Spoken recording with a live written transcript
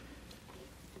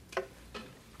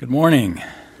Good morning.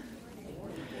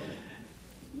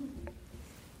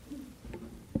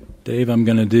 Dave, I'm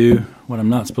going to do what I'm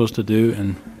not supposed to do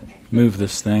and move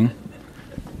this thing.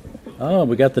 Oh,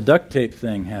 we got the duct tape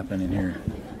thing happening here.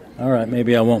 All right,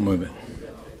 maybe I won't move it.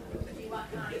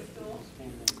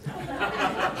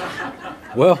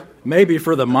 Well, maybe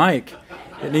for the mic,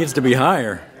 it needs to be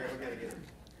higher.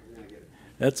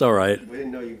 That's all right. We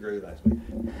didn't know you grew last week.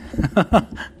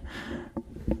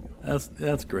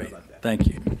 That's great. Thank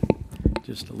you.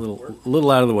 Just a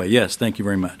little out of the way. Yes, thank you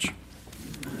very much.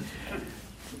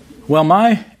 Well,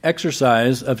 my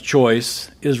exercise of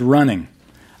choice is running.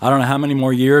 I don't know how many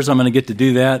more years I'm going to get to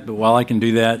do that, but while I can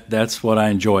do that, that's what I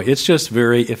enjoy. It's just a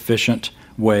very efficient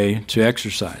way to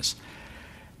exercise.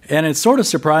 And it's sort of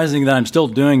surprising that I'm still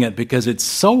doing it because it's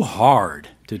so hard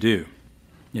to do.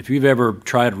 If you've ever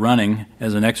tried running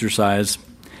as an exercise,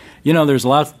 you know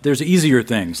there's easier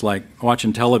things like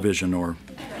watching television or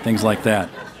things like that.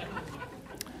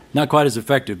 Not quite as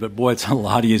effective, but boy, it's a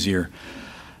lot easier.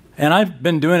 And I've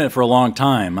been doing it for a long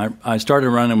time. I started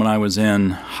running when I was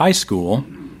in high school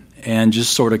and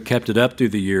just sort of kept it up through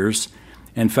the years.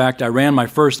 In fact, I ran my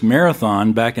first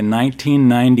marathon back in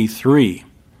 1993.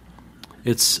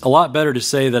 It's a lot better to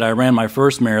say that I ran my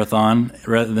first marathon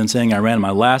rather than saying I ran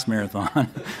my last marathon,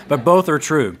 but both are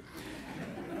true.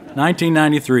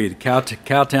 1993, the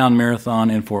Cowtown Marathon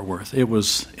in Fort Worth. It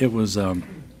was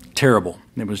terrible.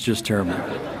 It was just terrible.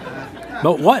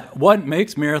 But what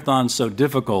makes marathons so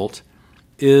difficult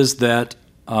is that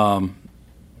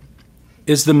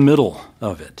is the middle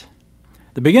of it.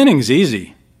 The beginning's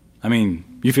easy. I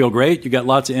mean, you feel great. You got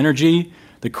lots of energy.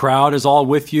 The crowd is all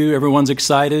with you. Everyone's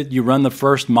excited. You run the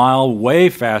first mile way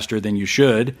faster than you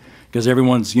should because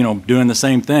everyone's, doing the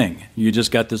same thing. You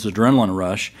just got this adrenaline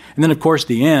rush. And then, of course,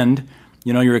 the end,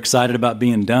 you're excited about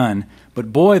being done.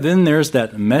 But boy, then there's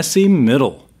that messy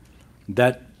middle,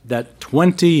 that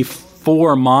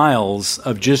 24 miles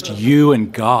of just you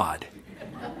and God.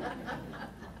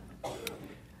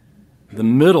 The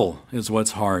middle is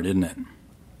what's hard, isn't it?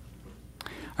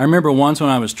 I remember once when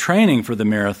I was training for the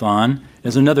marathon,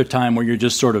 is another time where you're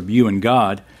just sort of you and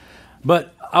God.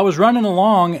 But I was running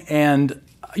along and,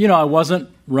 I wasn't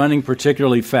running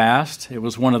particularly fast. It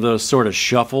was one of those sort of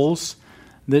shuffles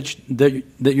that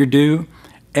you do.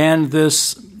 And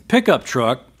this pickup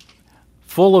truck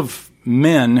full of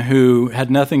men who had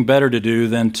nothing better to do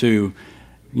than to,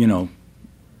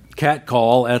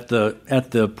 catcall at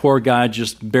the poor guy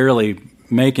just barely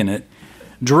making it,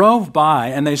 drove by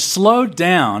and they slowed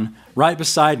down right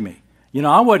beside me.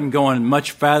 I wasn't going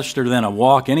much faster than a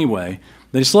walk anyway.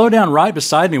 They slowed down right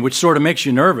beside me, which sort of makes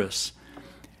you nervous.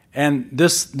 And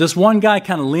this one guy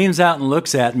kind of leans out and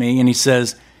looks at me and he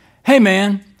says, "Hey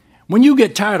man, when you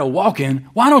get tired of walking,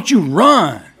 why don't you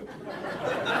run?"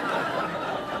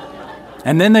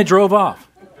 And then they drove off.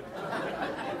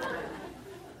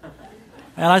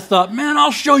 And I thought, man,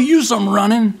 I'll show you some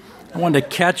running. I wanted to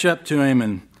catch up to him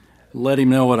and let him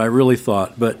know what I really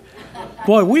thought. But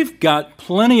boy, we've got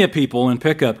plenty of people in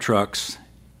pickup trucks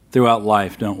throughout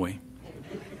life, don't we?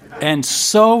 And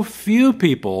so few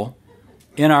people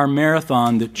in our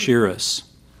marathon that cheer us.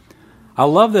 I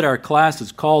love that our class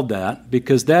is called that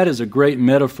because that is a great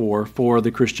metaphor for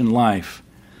the Christian life.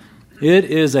 It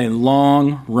is a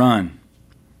long run.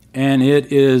 And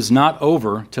it is not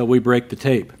over till we break the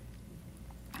tape.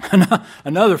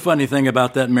 Another funny thing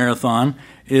about that marathon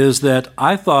is that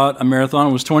I thought a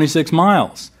marathon was 26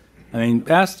 miles. I mean,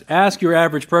 ask your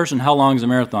average person how long is a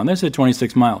marathon. They said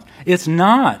 26 miles. It's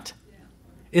not.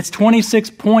 It's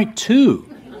 26.2.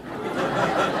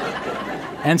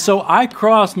 And so I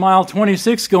crossed mile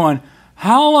 26 going,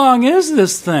 how long is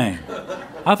this thing?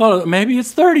 I thought maybe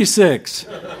it's 36.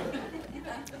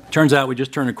 Turns out we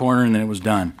just turned a corner and then it was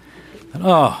done.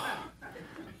 Oh,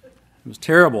 it was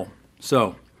terrible.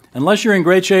 So, unless you're in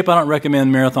great shape, I don't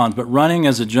recommend marathons, but running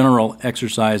as a general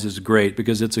exercise is great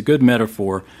because it's a good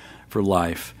metaphor for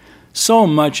life. So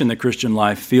much in the Christian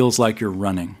life feels like you're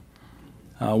running.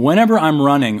 Whenever I'm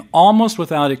running, almost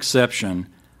without exception,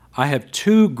 I have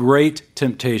two great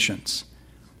temptations.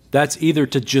 That's either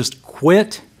to just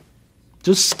quit,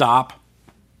 just stop,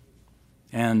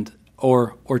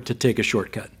 or to take a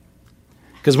shortcut.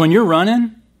 Because when you're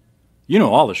running, you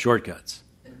know all the shortcuts.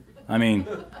 I mean,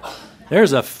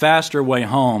 there's a faster way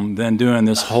home than doing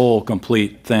this whole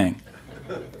complete thing.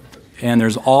 And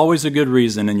there's always a good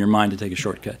reason in your mind to take a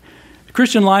shortcut. The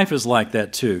Christian life is like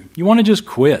that too. You want to just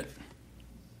quit.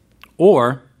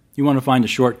 Or you want to find a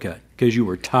shortcut because you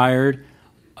were tired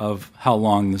of how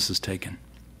long this has taken.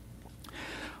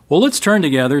 Well, let's turn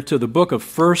together to the book of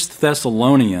 1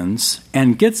 Thessalonians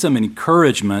and get some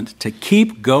encouragement to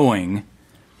keep going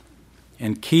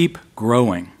and keep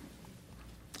growing.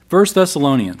 1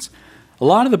 Thessalonians. A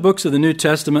lot of the books of the New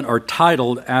Testament are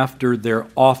titled after their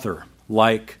author,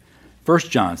 like 1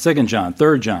 John, 2 John,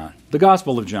 3 John, the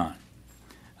Gospel of John,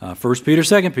 1 Peter,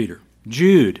 2 Peter,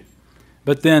 Jude.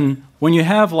 But then when you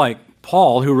have like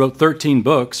Paul, who wrote 13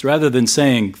 books, rather than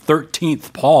saying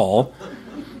 13th Paul,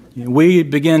 we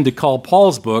begin to call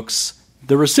Paul's books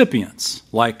the recipients,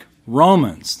 like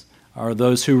Romans are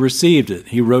those who received it.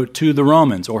 He wrote to the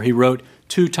Romans, or he wrote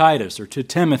to Titus, or to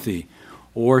Timothy,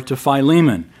 or to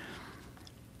Philemon.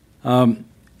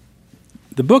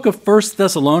 The book of 1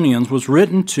 Thessalonians was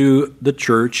written to the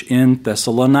church in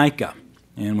Thessalonica.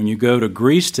 And when you go to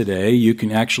Greece today, you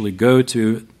can actually go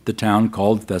to the town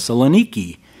called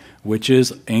Thessaloniki, which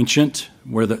is ancient,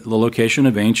 where the location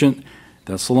of ancient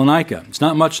Thessalonica. It's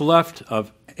not much left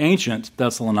of ancient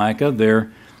Thessalonica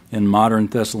there in modern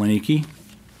Thessaloniki.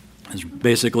 It's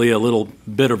basically a little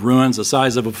bit of ruins the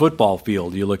size of a football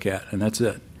field you look at, and that's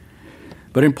it.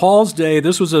 But in Paul's day,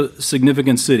 this was a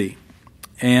significant city.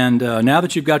 And now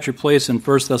that you've got your place in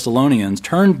 1 Thessalonians,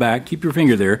 turn back, keep your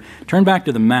finger there, turn back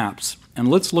to the maps, and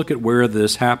let's look at where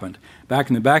this happened. Back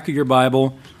in the back of your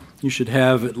Bible, you should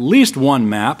have at least one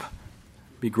map.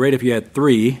 It'd be great if you had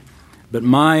three, but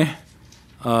my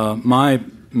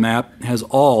map has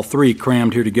all three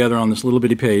crammed here together on this little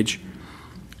bitty page.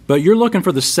 But you're looking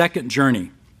for the second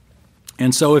journey.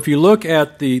 And so if you look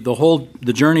at the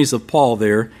journeys of Paul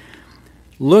there,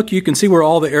 look, you can see where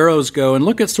all the arrows go, and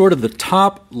look at sort of the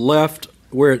top left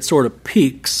where it sort of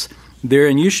peaks there,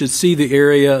 and you should see the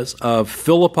areas of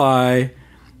Philippi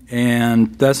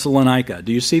and Thessalonica.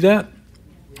 Do you see that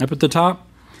up at the top?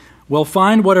 Well,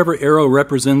 find whatever arrow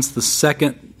represents the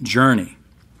second journey.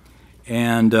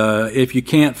 And if you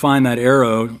can't find that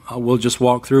arrow, we'll just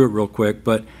walk through it real quick.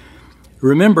 But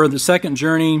remember, the second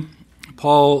journey,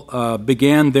 Paul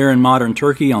began there in modern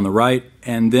Turkey on the right,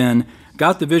 and then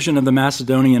got the vision of the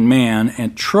Macedonian man,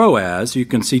 and Troas, you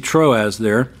can see Troas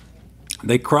there.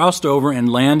 They crossed over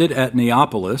and landed at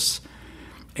Neapolis,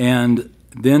 and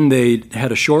then they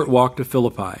had a short walk to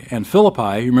Philippi. And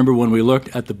Philippi, you remember when we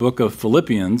looked at the book of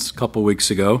Philippians a couple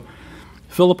weeks ago,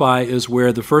 Philippi is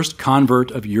where the first convert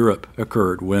of Europe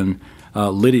occurred, when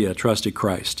Lydia trusted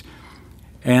Christ.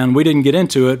 And we didn't get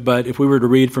into it, but if we were to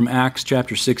read from Acts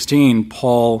chapter 16,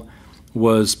 Paul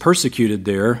was persecuted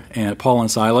there, and Paul and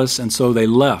Silas, and so they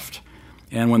left.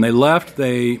 And when they left,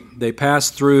 they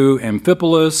passed through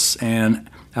Amphipolis and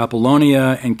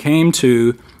Apollonia and came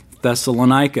to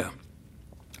Thessalonica.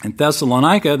 In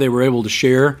Thessalonica, they were able to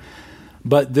share,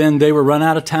 but then they were run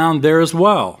out of town there as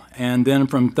well. And then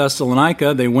from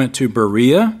Thessalonica, they went to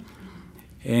Berea.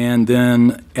 And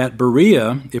then at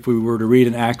Berea, if we were to read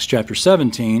in Acts chapter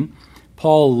 17,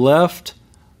 Paul left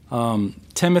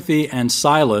Timothy and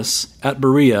Silas at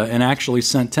Berea and actually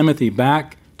sent Timothy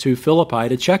back to Philippi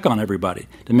to check on everybody,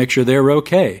 to make sure they were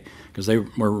okay, because they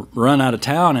were run out of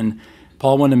town, and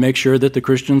Paul wanted to make sure that the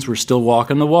Christians were still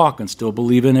walking the walk and still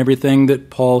believing everything that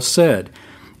Paul said.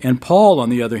 And Paul, on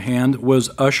the other hand,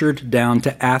 was ushered down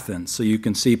to Athens. So you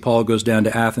can see Paul goes down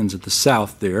to Athens at the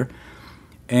south there.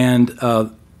 And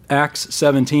Acts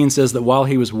 17 says that while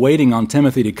he was waiting on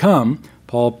Timothy to come,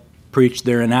 Paul preached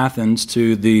there in Athens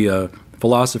to the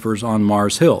philosophers on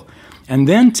Mars Hill. And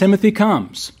then Timothy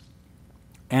comes.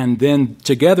 And then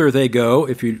together they go,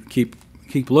 if you keep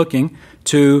looking,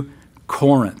 to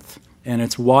Corinth. And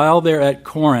it's while they're at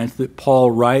Corinth that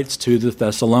Paul writes to the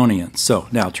Thessalonians. So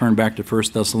now turn back to 1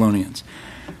 Thessalonians.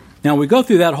 Now we go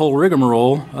through that whole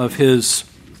rigmarole of his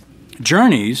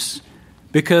journeys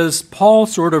because Paul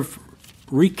sort of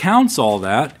recounts all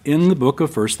that in the book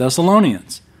of 1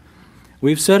 Thessalonians.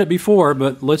 We've said it before,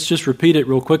 but let's just repeat it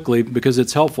real quickly because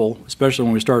it's helpful, especially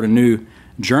when we start a new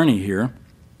journey here.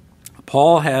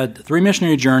 Paul had 3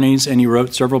 missionary journeys, and he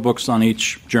wrote several books on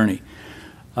each journey,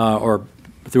 or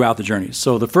throughout the journeys.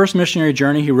 So the first missionary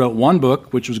journey, he wrote 1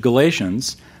 book, which was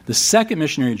Galatians. The second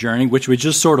missionary journey, which we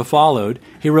just sort of followed,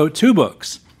 he wrote 2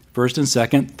 books, 1st and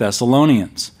 2nd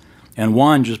Thessalonians. And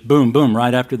one just boom, boom,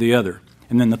 right after the other.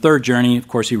 And then the third journey, of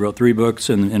course, he wrote 3 books,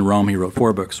 and in Rome he wrote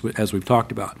 4 books, as we've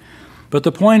talked about. But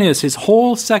the point is, his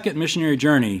whole second missionary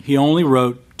journey, he only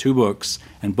wrote 2 books,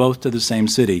 and both to the same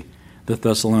city, the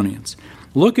Thessalonians.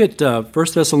 Look at 1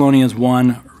 Thessalonians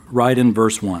 1, right in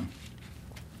verse 1.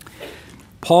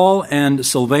 Paul and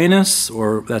Silvanus,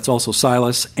 or that's also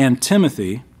Silas, and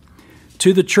Timothy,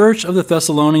 to the church of the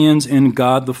Thessalonians in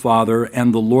God the Father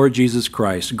and the Lord Jesus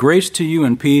Christ, grace to you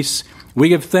and peace. We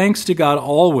give thanks to God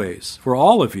always for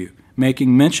all of you,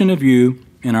 making mention of you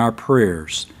in our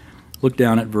prayers. Look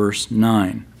down at verse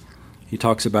 9. He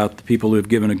talks about the people who have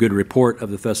given a good report of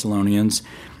the Thessalonians.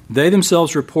 They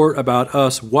themselves report about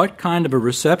us what kind of a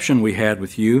reception we had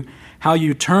with you, how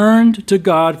you turned to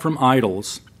God from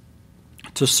idols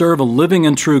to serve a living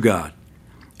and true God,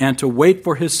 and to wait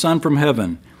for his Son from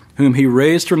heaven, whom he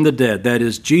raised from the dead, that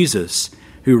is, Jesus,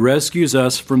 who rescues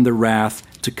us from the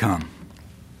wrath to come.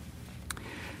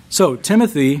 So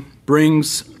Timothy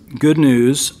brings good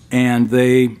news, and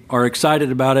they are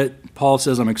excited about it. Paul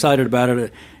says, I'm excited about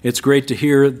it. It's great to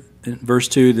hear, in verse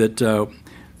 2,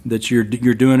 that you're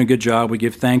doing a good job. We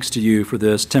give thanks to you for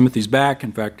this. Timothy's back.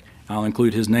 In fact, I'll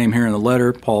include his name here in the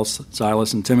letter, Paul,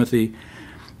 Silas, and Timothy.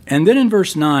 And then in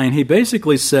verse 9, he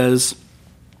basically says,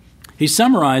 he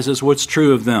summarizes what's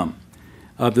true of them,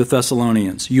 of the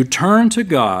Thessalonians. You turn to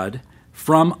God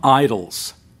from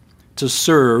idols to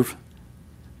serve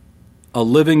a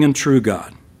living and true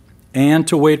God, and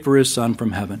to wait for his Son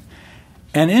from heaven.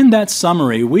 And in that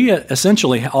summary, we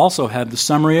essentially also have the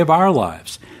summary of our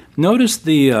lives. Notice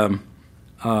the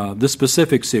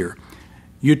specifics here.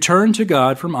 You turn to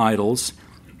God from idols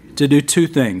to do two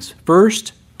things.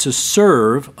 First, to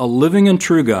serve a living and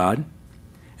true God,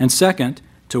 and second,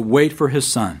 to wait for his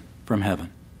Son from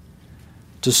heaven.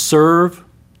 To serve,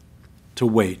 to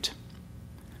wait.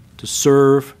 To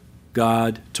serve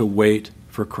God, to wait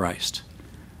for Christ.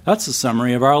 That's the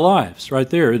summary of our lives right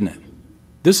there, isn't it?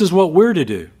 This is what we're to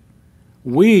do.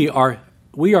 We are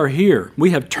here.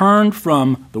 We have turned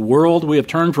from the world. We have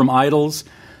turned from idols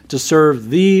to serve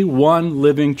the one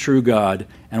living true God.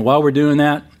 And while we're doing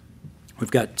that,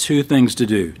 we've got two things to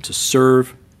do: to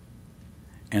serve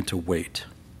and to wait.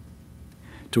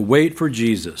 To wait for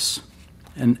Jesus.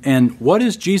 And what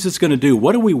is Jesus going to do?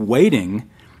 What are we waiting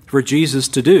for Jesus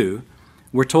to do?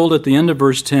 We're told at the end of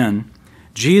verse 10,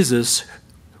 Jesus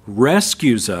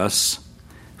rescues us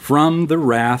from the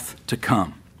wrath to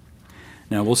come.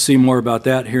 Now, we'll see more about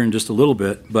that here in just a little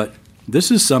bit, but this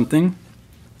is something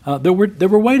that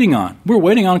we're waiting on. We're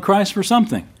waiting on Christ for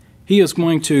something. He is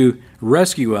going to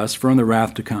rescue us from the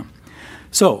wrath to come.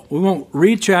 So, we won't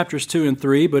read chapters 2 and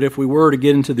 3, but if we were to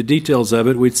get into the details of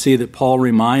it, we'd see that Paul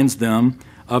reminds them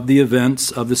of the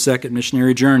events of the second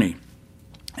missionary journey.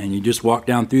 And you just walk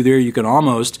down through there, you can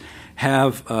almost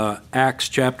have Acts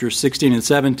chapters 16 and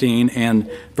 17 and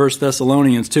 1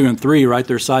 Thessalonians 2 and 3 right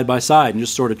there side by side, and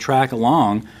just sort of track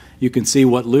along. You can see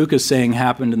what Luke is saying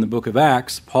happened in the book of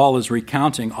Acts. Paul is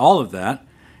recounting all of that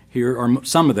here, or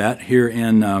some of that, here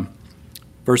in 1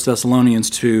 Thessalonians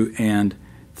 2 and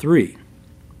 3.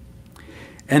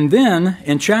 And then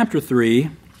in chapter 3,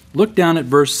 look down at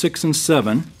verse 6 and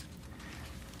 7.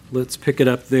 Let's pick it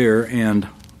up there and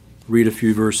read a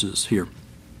few verses here.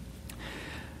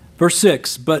 Verse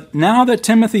 6, but now that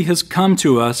Timothy has come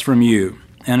to us from you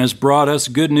and has brought us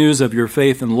good news of your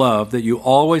faith and love, that you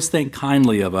always think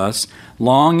kindly of us,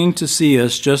 longing to see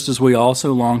us just as we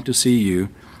also long to see you.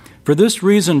 For this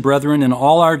reason, brethren, in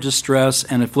all our distress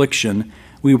and affliction,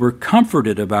 we were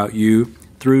comforted about you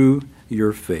through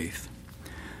your faith.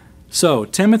 So,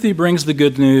 Timothy brings the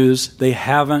good news. They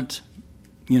haven't,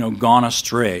 gone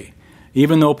astray.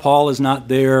 Even though Paul is not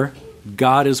there,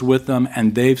 God is with them,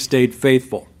 and they've stayed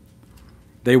faithful.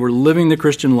 They were living the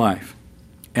Christian life.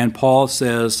 And Paul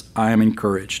says, I am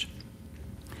encouraged.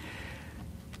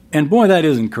 And boy, that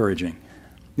is encouraging,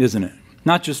 isn't it?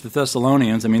 Not just the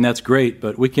Thessalonians. I mean, that's great,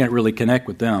 but we can't really connect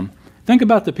with them. Think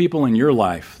about the people in your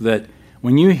life that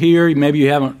when you hear, maybe you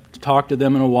haven't talked to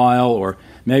them in a while, or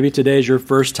maybe today's your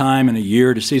first time in a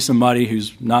year to see somebody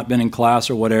who's not been in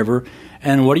class or whatever,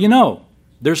 and what do you know?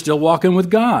 They're still walking with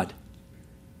God.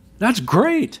 That's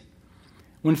great.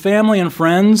 When family and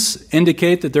friends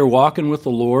indicate that they're walking with the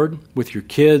Lord, with your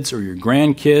kids or your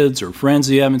grandkids or friends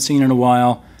you haven't seen in a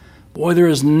while, boy, there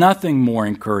is nothing more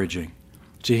encouraging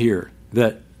to hear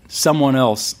that someone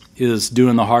else is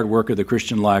doing the hard work of the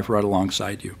Christian life right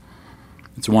alongside you.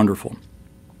 It's wonderful.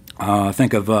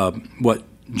 Think of what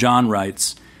John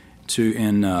writes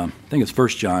in I think it's 1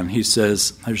 John. He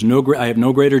says, I have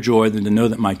no greater joy than to know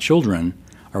that my children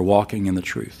are walking in the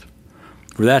truth.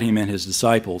 For that he meant his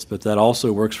disciples, but that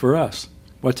also works for us.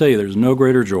 Well, I tell you, there's no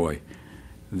greater joy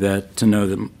to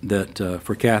know that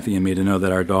for Kathy and me to know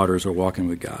that our daughters are walking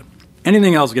with God.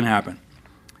 Anything else can happen,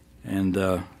 and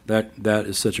that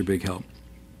is such a big help.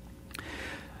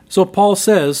 So Paul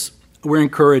says we're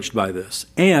encouraged by this,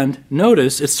 and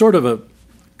notice it's sort of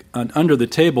an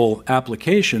under-the-table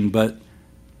application, but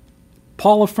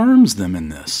Paul affirms them in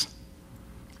this.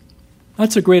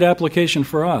 That's a great application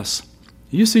for us.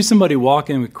 You see somebody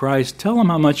walking with Christ, tell them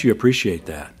how much you appreciate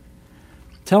that.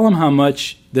 Tell them how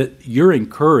much that you're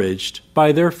encouraged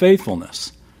by their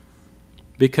faithfulness.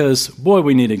 Because, boy,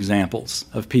 we need examples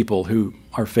of people who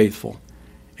are faithful.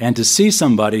 And to see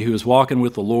somebody who is walking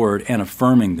with the Lord and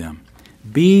affirming them,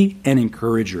 Be an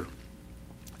encourager.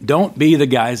 Don't be the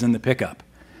guys in the pickup.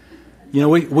 You know,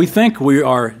 we think we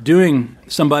are doing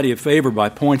somebody a favor by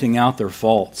pointing out their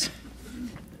faults.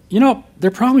 You know,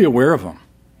 they're probably aware of them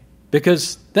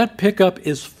because that pickup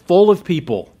is full of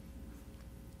people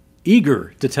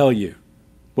eager to tell you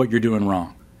what you're doing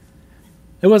wrong.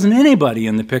 There wasn't anybody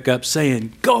in the pickup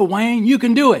saying, "Go, Wayne, you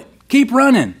can do it. Keep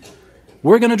running.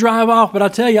 We're going to drive off, but I'll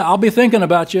tell you, I'll be thinking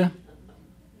about you."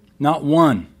 Not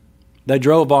one. They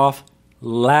drove off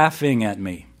laughing at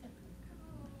me.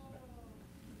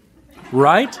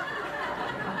 Right?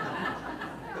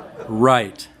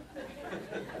 Right.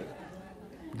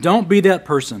 Don't be that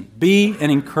person. Be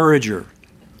an encourager.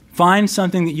 Find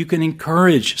something that you can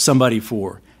encourage somebody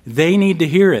for. They need to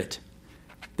hear it.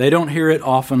 They don't hear it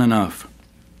often enough.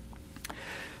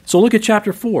 So look at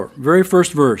chapter 4, very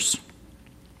first verse.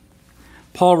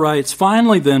 Paul writes,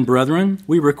 "Finally then, brethren,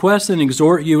 we request and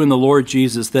exhort you in the Lord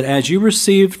Jesus that as you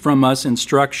received from us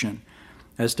instruction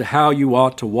as to how you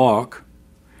ought to walk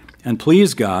and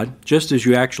please God, just as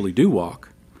you actually do walk,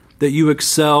 that you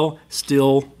excel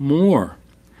still more.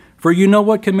 For you know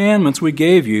what commandments we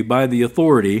gave you by the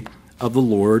authority of the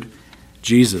Lord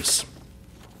Jesus."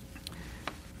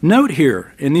 Note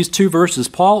here, in these two verses,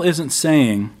 Paul isn't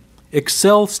saying,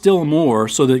 excel still more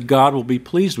so that God will be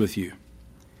pleased with you.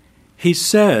 He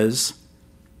says,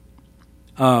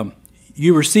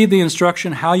 you receive the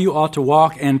instruction how you ought to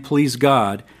walk and please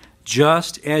God,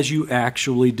 just as you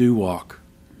actually do walk.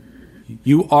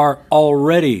 You are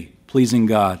already pleasing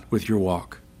God with your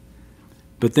walk.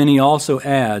 But then he also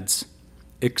adds,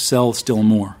 excel still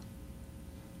more.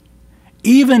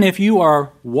 Even if you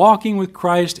are walking with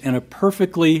Christ in a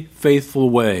perfectly faithful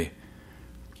way,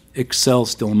 excel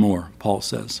still more, Paul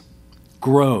says.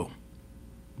 Grow.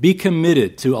 Be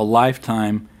committed to a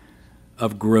lifetime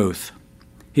of growth.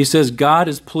 He says God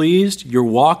is pleased. You're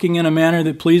walking in a manner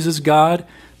that pleases God.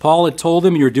 Paul had told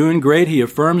them you're doing great. He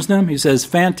affirms them. He says,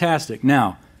 fantastic.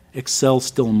 Now, excel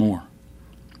still more.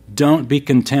 Don't be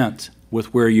content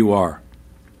with where you are.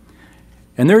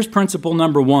 And there's principle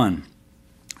number 1.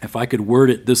 If I could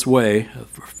word it this way,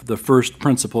 the first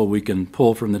principle we can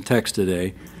pull from the text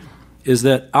today is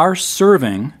that our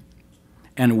serving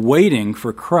and waiting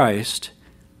for Christ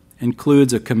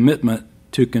includes a commitment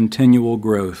to continual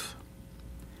growth.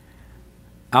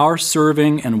 Our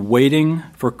serving and waiting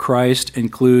for Christ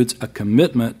includes a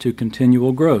commitment to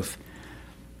continual growth.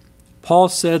 Paul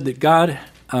said that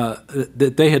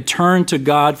that they had turned to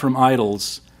God from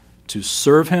idols to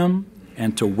serve Him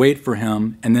and to wait for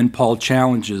Him, and then Paul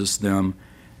challenges them,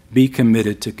 be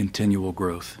committed to continual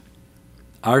growth.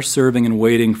 Our serving and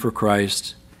waiting for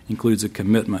Christ includes a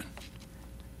commitment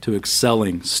to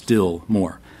excelling still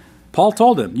more. Paul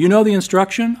told them, you know the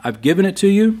instruction, I've given it to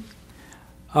you.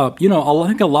 I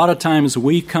think a lot of times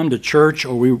we come to church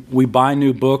or we buy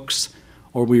new books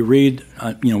or we read,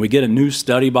 we get a new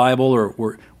study Bible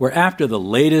or we're after the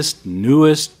latest,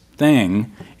 newest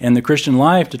thing in the Christian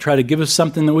life to try to give us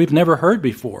something that we've never heard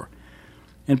before.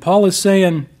 And Paul is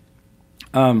saying,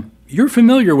 you're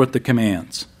familiar with the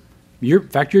commands. In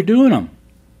fact, you're doing them.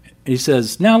 He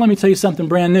says, now let me tell you something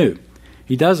brand new.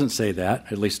 He doesn't say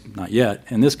that, at least not yet.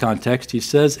 In this context, he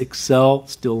says, excel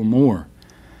still more.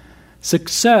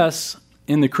 Success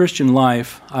in the Christian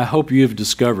life, I hope you've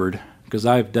discovered, because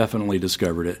I've definitely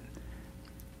discovered it,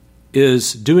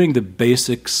 is doing the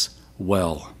basics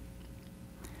well.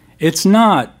 It's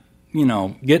not,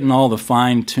 getting all the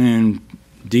fine-tuned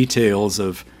details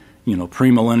of,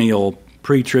 premillennial,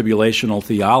 pre-tribulational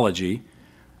theology.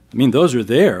 I mean, those are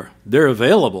there. They're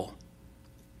available.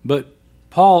 But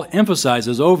Paul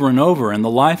emphasizes over and over, and the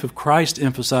life of Christ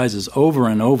emphasizes over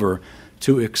and over,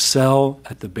 to excel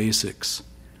at the basics.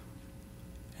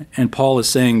 And Paul is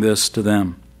saying this to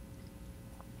them.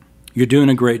 You're doing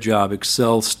a great job.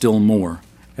 Excel still more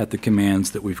at the commands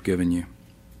that we've given you.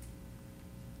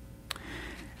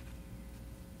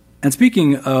 And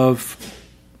speaking of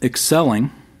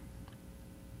excelling,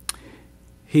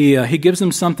 he gives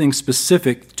them something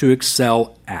specific to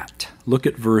excel at. Look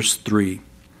at verse 3.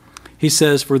 He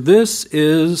says, "For this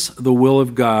is the will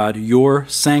of God, your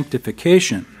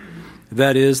sanctification,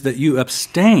 that is, that you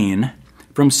abstain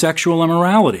from sexual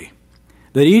immorality,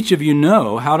 that each of you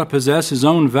know how to possess his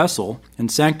own vessel in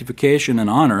sanctification and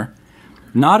honor,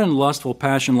 not in lustful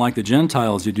passion like the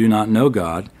Gentiles who do not know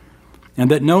God,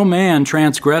 and that no man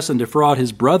transgress and defraud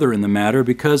his brother in the matter,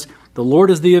 because the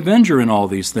Lord is the avenger in all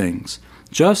these things,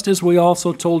 just as we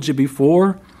also told you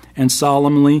before and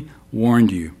solemnly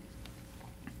warned you."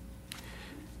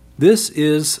 This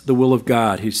is the will of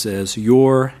God, he says,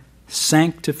 your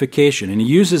sanctification. And he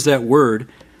uses that word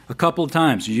a couple of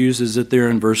times. He uses it there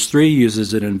in verse 3,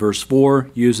 uses it in verse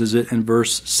 4, uses it in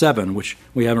verse 7, which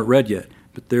we haven't read yet,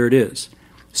 but there it is.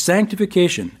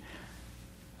 Sanctification.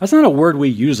 That's not a word we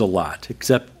use a lot,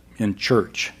 except in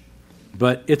church,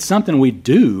 but it's something we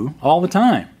do all the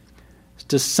time.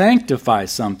 To sanctify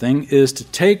something is to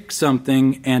take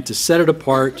something and to set it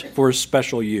apart for a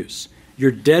special use.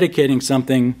 You're dedicating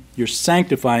something, you're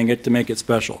sanctifying it to make it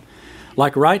special.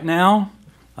 Like right now,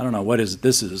 I don't know, what is it?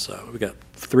 This is, we got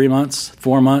 4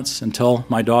 months until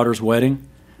my daughter's wedding.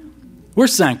 We're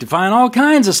sanctifying all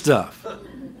kinds of stuff.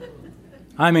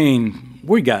 I mean,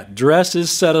 we got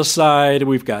dresses set aside,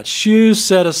 we've got shoes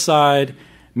set aside.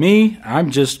 Me,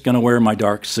 I'm just going to wear my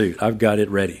dark suit. I've got it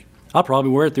ready. I'll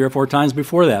probably wear it 3 or 4 times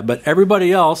before that, but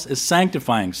everybody else is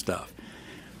sanctifying stuff.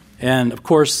 And, of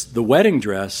course, the wedding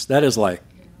dress, that is like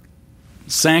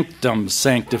sanctum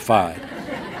sanctified.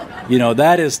 You know,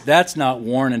 that's not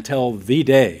worn until the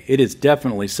day. It is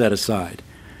definitely set aside.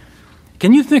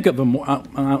 Can you think of a more...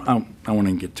 I won't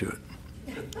even get to it.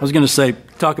 I was going to say,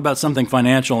 talk about something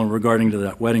financial in regarding to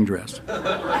that wedding dress.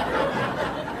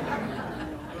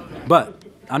 But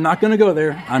I'm not going to go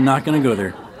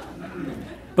there.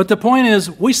 But the point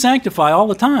is, we sanctify all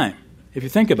the time. If you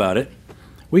think about it,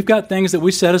 we've got things that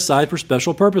we set aside for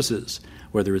special purposes,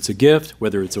 whether it's a gift,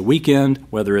 whether it's a weekend,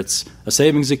 whether it's a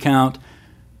savings account.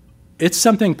 It's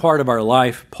something part of our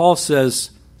life. Paul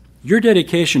says, your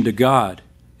dedication to God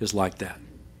is like that.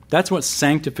 That's what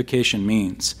sanctification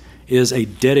means, is a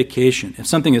dedication. If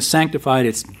something is sanctified,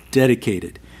 it's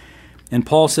dedicated. And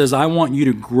Paul says, I want you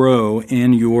to grow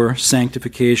in your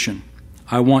sanctification.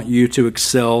 I want you to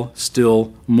excel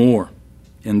still more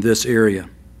in this area.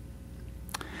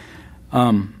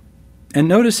 And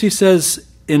notice he says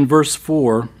in verse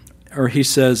 4, or he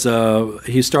says,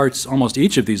 he starts almost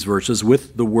each of these verses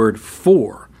with the word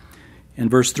for. In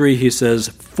verse 3, he says,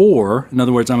 for, in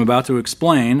other words, I'm about to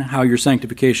explain how your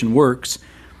sanctification works.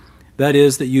 That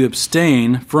is, that you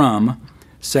abstain from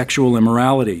sexual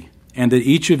immorality, and that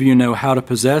each of you know how to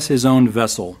possess his own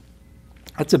vessel.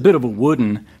 That's a bit of a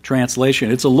wooden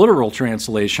translation. It's a literal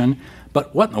translation,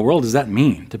 but what in the world does that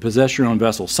mean, to possess your own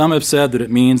vessel? Some have said that it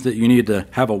means that you need to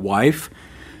have a wife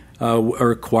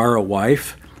or acquire a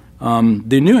wife.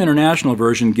 The New International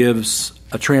Version gives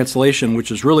a translation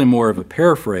which is really more of a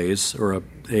paraphrase, or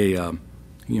you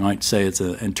might say it's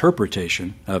an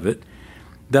interpretation of it,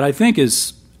 that I think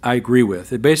I agree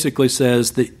with. It basically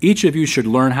says that each of you should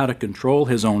learn how to control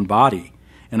his own body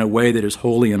in a way that is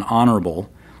holy and honorable,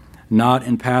 not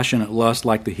in passionate lust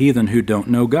like the heathen who don't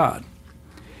know God.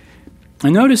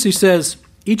 And notice he says,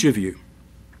 each of you.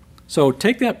 So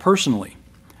take that personally.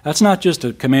 That's not just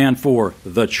a command for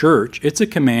the church. It's a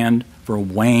command for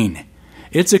Wayne.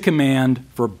 It's a command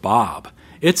for Bob.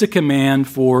 It's a command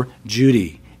for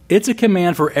Judy. It's a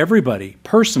command for everybody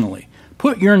personally.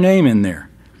 Put your name in there.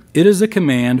 It is a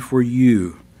command for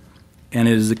you, and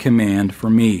it is a command for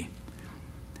me.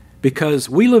 Because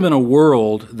we live in a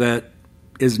world that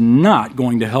is not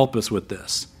going to help us with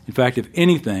this. In fact, if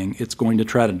anything, it's going to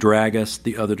try to drag us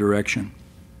the other direction.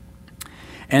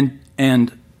 And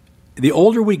the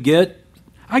older we get,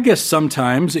 I guess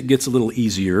sometimes it gets a little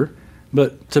easier,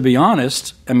 but to be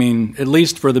honest, I mean, at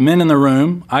least for the men in the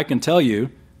room, I can tell you,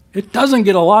 it doesn't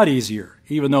get a lot easier,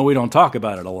 even though we don't talk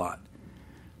about it a lot.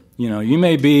 You know, you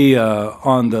may be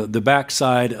on the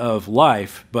backside of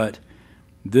life, but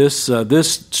this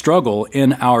struggle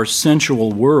in our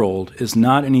sensual world is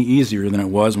not any easier than it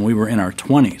was when we were in our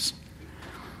 20s.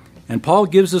 And Paul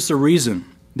gives us a reason.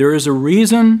 There is a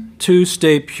reason to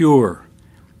stay pure.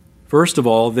 First of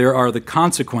all, there are the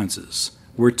consequences.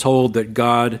 We're told that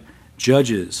God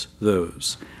judges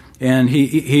those. And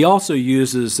he also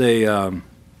uses he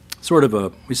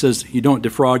says, you don't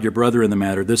defraud your brother in the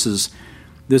matter.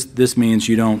 This means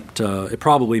you don't, it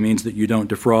probably means that you don't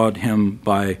defraud him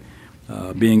by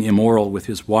being immoral with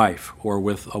his wife or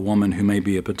with a woman who may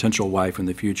be a potential wife in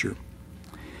the future.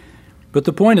 But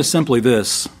the point is simply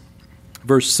this,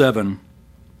 verse 7,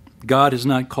 God has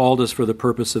not called us for the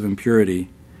purpose of impurity,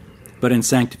 but in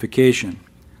sanctification.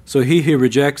 So he who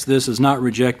rejects this is not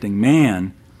rejecting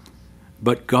man,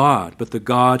 but God, but the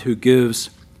God who gives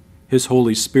his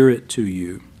Holy Spirit to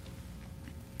you.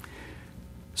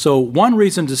 So one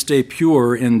reason to stay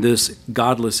pure in this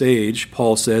godless age,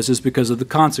 Paul says, is because of the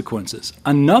consequences.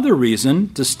 Another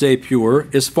reason to stay pure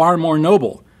is far more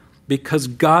noble, because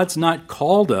God's not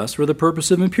called us for the purpose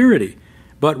of impurity,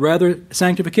 but rather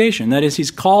sanctification. That is,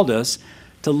 he's called us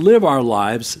to live our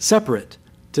lives separate,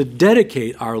 to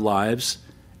dedicate our lives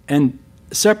and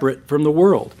separate from the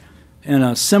world. In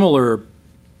a similar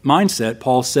mindset,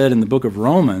 Paul said in the book of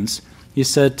Romans, he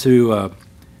said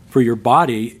for your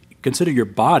body, consider your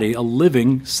body a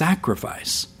living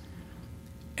sacrifice.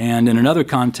 And in another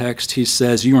context, he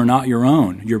says, you are not your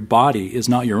own. Your body is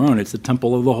not your own. It's the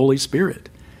temple of the Holy Spirit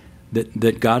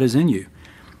that God is in you.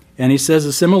 And he says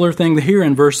a similar thing here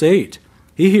in verse 8.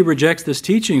 He who rejects this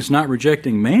teaching is not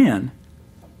rejecting man,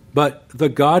 but the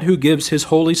God who gives his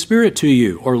Holy Spirit to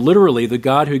you, or literally the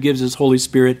God who gives his Holy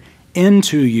Spirit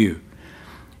into you.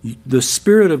 The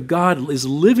Spirit of God is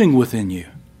living within you.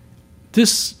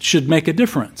 This should make a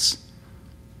difference.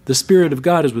 The Spirit of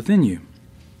God is within you.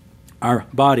 Our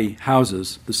body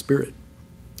houses the Spirit.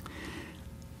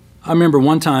 I remember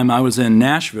one time I was in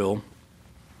Nashville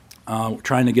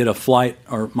trying to get a flight,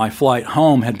 or my flight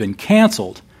home had been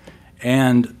canceled,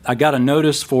 and I got a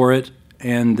notice for it,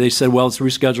 and they said, well, it's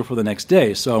rescheduled for the next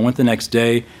day. So I went the next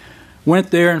day,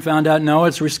 went there and found out, no,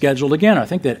 it's rescheduled again. I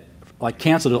think that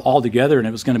canceled it altogether, and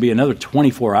it was going to be another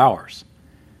 24 hours.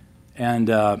 And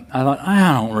I thought,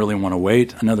 I don't really want to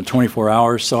wait another 24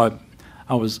 hours. So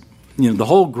I was, the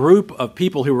whole group of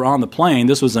people who were on the plane,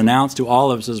 this was announced to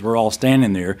all of us as we're all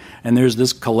standing there, and there's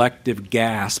this collective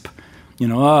gasp,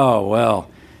 oh,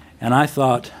 well. And I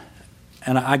thought,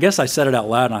 and I guess I said it out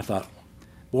loud, and I thought,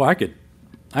 boy,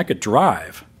 I could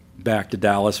drive back to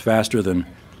Dallas faster than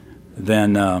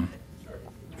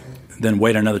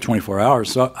wait another 24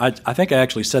 hours. So I think I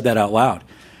actually said that out loud.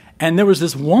 And there was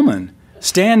this woman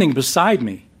standing beside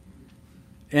me,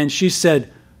 and she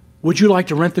said, would you like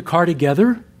to rent the car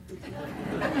together?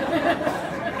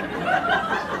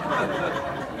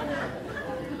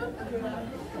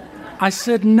 I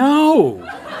said, no.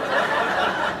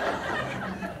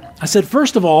 I said,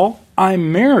 first of all,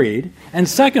 I'm married, and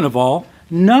second of all,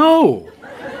 no.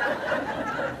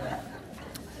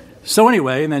 So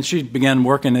anyway, and then she began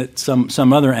working at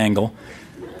some other angle.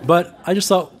 But I just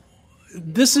thought,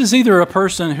 this is either a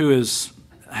person who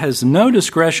has no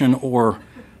discretion or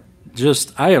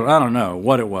just, I don't know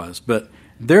what it was. But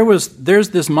there's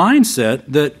this mindset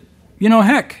that,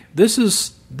 heck, this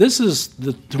is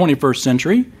the 21st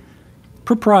century.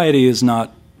 Propriety is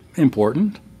not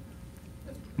important.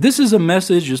 This is a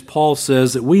message, as Paul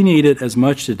says, that we need it as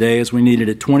much today as we needed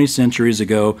it 20 centuries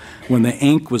ago when the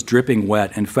ink was dripping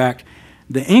wet. In fact,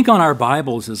 the ink on our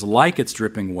Bibles is like it's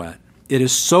dripping wet. It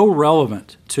is so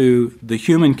relevant to the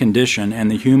human condition and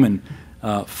the human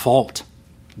fault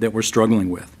that we're struggling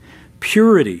with.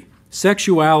 Purity,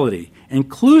 sexuality,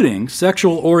 including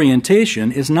sexual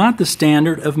orientation, is not the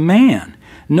standard of man.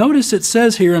 Notice it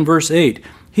says here in verse 8,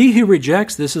 he who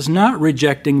rejects this is not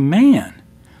rejecting man.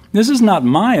 This is not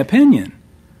my opinion.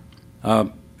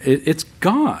 It's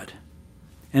God.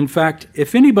 In fact,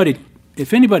 if anybody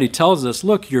tells us,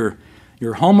 look, you're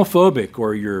homophobic,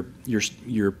 or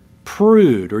you're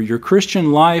prude, or your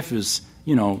Christian life is,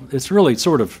 it's really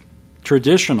sort of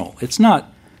traditional. It's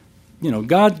not,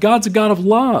 God's a God of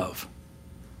love.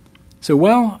 So,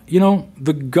 well,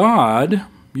 the God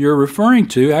you're referring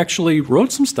to actually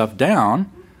wrote some stuff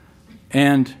down,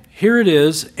 and here it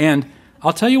is. And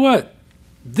I'll tell you what.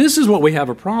 This is what we have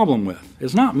a problem with.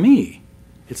 It's not me.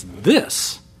 It's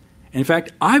this. In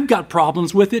fact, I've got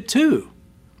problems with it too.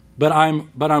 But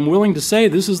I'm willing to say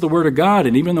this is the Word of God,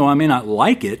 and even though I may not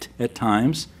like it at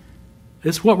times,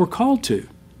 it's what we're called to.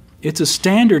 It's a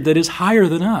standard that is higher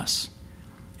than us.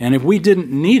 And if we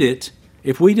didn't need it,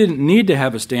 if we didn't need to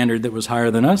have a standard that was higher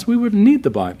than us, we wouldn't need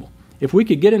the Bible. If we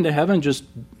could get into heaven just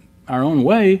our own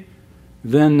way,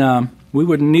 then we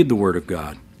wouldn't need the Word of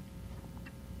God.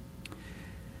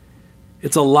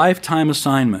 It's a lifetime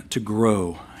assignment to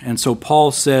grow. And so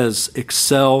Paul says,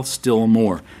 excel still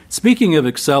more. Speaking of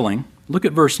excelling, look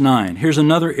at verse 9. Here's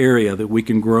another area that we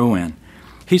can grow in.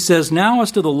 He says, now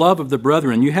as to the love of the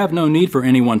brethren, you have no need for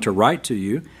anyone to write to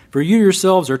you, for you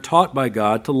yourselves are taught by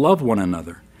God to love one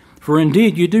another. For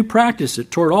indeed you do practice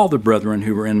it toward all the brethren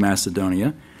who were in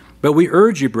Macedonia. But we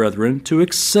urge you, brethren, to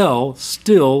excel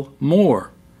still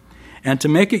more, and to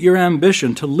make it your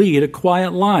ambition to lead a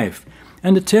quiet life,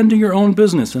 and attend to your own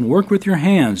business and work with your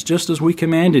hands, just as we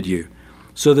commanded you,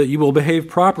 so that you will behave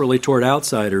properly toward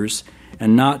outsiders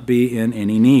and not be in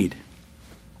any need.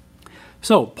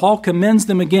 So, Paul commends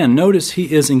them again. Notice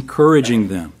he is encouraging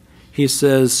them. He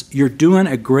says, you're doing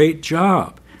a great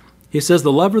job. He says,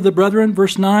 the love of the brethren,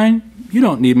 verse 9, you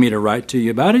don't need me to write to you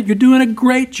about it. You're doing a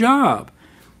great job.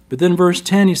 But then verse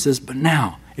 10, he says, but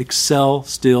now, excel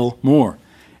still more.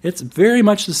 It's very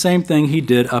much the same thing he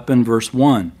did up in verse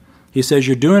 1. He says,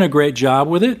 you're doing a great job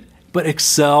with it, but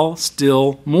excel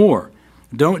still more.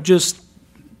 Don't just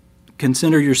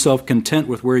consider yourself content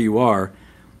with where you are,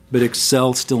 but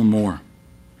excel still more.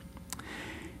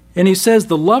 And he says,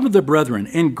 the love of the brethren.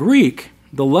 In Greek,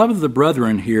 the love of the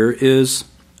brethren here is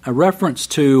a reference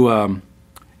to,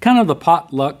 kind of the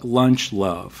potluck lunch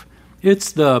love.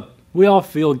 It's the we all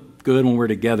feel good when we're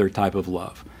together type of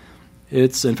love.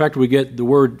 It's, in fact, we get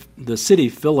the city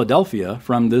Philadelphia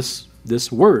from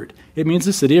this word. It means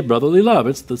the city of brotherly love.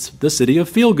 It's the city of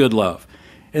feel-good love.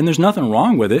 And there's nothing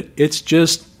wrong with it. It's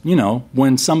just,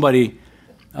 when somebody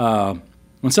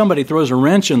throws a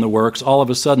wrench in the works, all of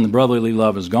a sudden the brotherly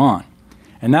love is gone.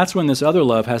 And that's when this other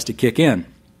love has to kick in.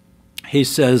 He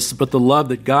says, but the love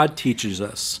that God teaches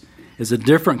us is a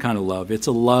different kind of love. It's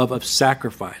a love of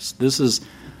sacrifice. This is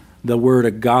the word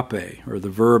agape, or the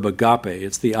verb agape.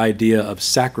 It's the idea of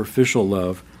sacrificial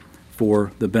love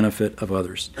for the benefit of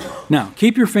others. Now,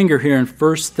 keep your finger here in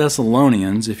 1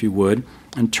 Thessalonians, if you would,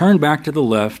 and turn back to the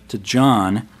left to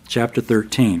John chapter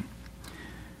 13.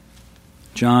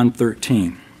 John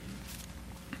 13.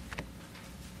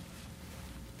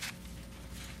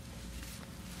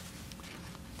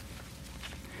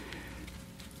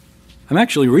 I'm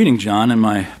actually reading John in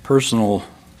my personal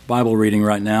Bible reading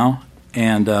right now,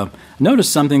 and notice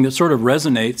something that sort of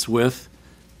resonates with...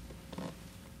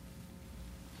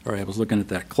 Sorry, I was looking at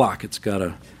that clock. It's got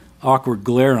an awkward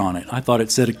glare on it. I thought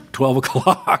it said 12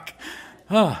 o'clock.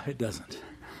 It doesn't.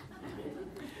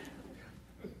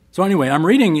 So anyway, I'm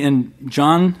reading in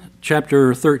John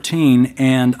chapter 13,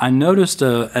 and I noticed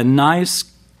a nice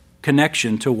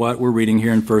connection to what we're reading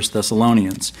here in 1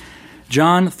 Thessalonians.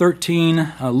 John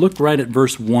 13, look right at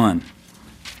verse 1.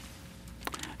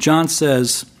 John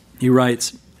says, he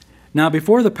writes, now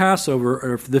before the Passover,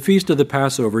 or the feast of the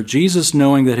Passover, Jesus,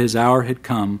 knowing that his hour had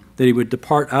come, that he would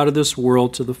depart out of this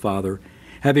world to the Father,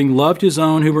 having loved his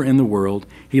own who were in the world,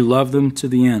 he loved them to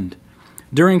the end.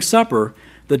 During supper,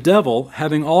 the devil,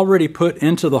 having already put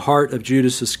into the heart of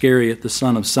Judas Iscariot, the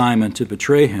son of Simon, to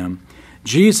betray him,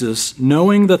 Jesus,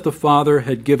 knowing that the Father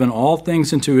had given all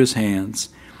things into his hands,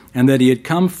 and that he had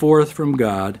come forth from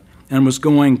God and was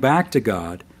going back to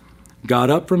God, got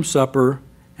up from supper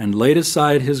and laid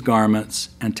aside his garments,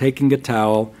 and taking a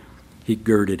towel, he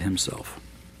girded himself.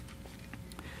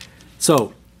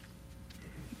 So,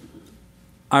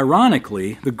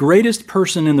 ironically, the greatest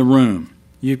person in the room,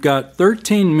 you've got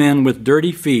 13 men with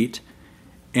dirty feet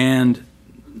and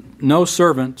no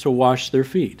servant to wash their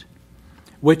feet,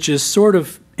 which is sort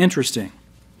of interesting.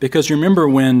 Because remember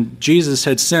when Jesus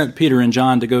had sent Peter and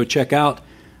John to go check out,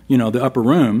 the upper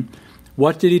room,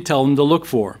 what did he tell them to look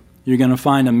for? You're going to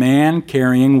find a man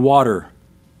carrying water,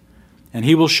 and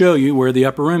he will show you where the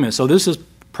upper room is. So this is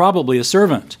probably a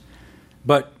servant.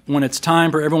 But when it's time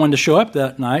for everyone to show up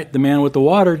that night, the man with the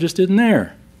water just isn't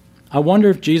there. I wonder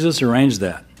if Jesus arranged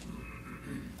that.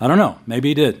 I don't know. Maybe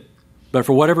he did. But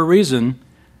for whatever reason,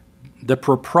 the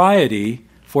propriety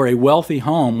for a wealthy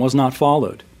home was not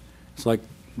followed. It's like,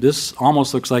 this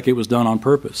almost looks like it was done on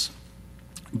purpose.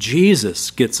 Jesus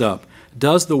gets up,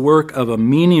 does the work of a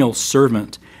menial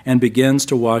servant, and begins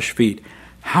to wash feet.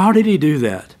 How did he do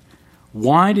that?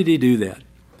 Why did he do that?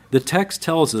 The text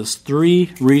tells us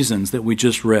 3 reasons that we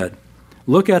just read.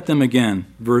 Look at them again,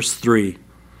 verse 3.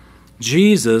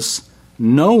 Jesus,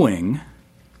 knowing,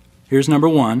 here's number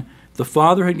 1, the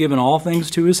Father had given all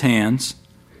things to his hands.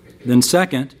 Then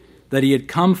second, that he had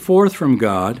come forth from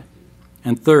God.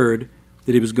 And third,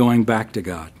 that he was going back to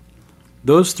God.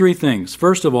 Those 3 things.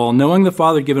 First of all, knowing the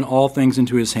Father had given all things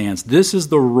into his hands. This is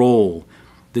the role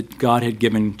that God had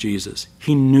given Jesus.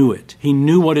 He knew it. He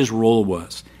knew what his role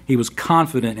was. He was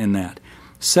confident in that.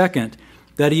 Second,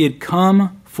 that he had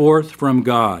come forth from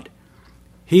God.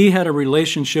 He had a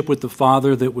relationship with the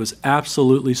Father that was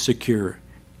absolutely secure.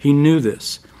 He knew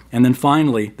this. And then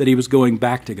finally, that he was going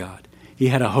back to God. He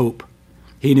had a hope.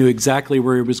 He knew exactly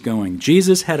where he was going.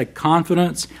 Jesus had a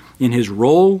confidence in his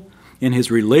role, in his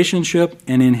relationship,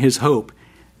 and in his hope.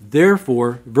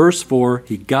 Therefore, verse 4,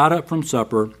 he got up from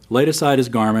supper, laid aside his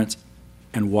garments,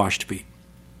 and washed feet.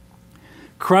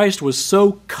 Christ was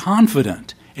so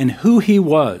confident in who he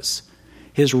was,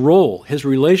 his role, his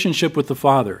relationship with the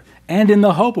Father, and in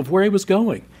the hope of where he was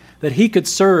going, that he could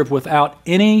serve without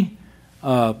any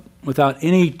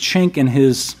chink in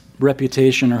his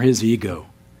reputation or his ego.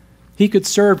 He could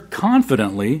serve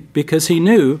confidently because he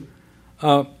knew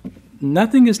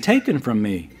nothing is taken from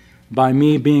me by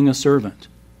me being a servant.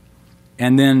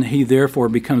 And then he therefore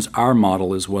becomes our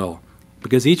model as well.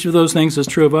 Because each of those things is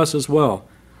true of us as well.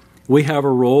 We have a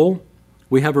role,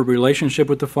 we have a relationship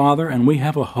with the Father, and we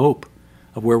have a hope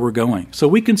of where we're going. So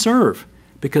we can serve,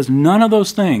 because none of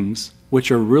those things,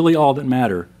 which are really all that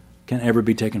matter, can ever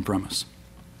be taken from us.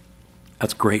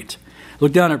 That's great.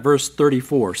 Look down at verse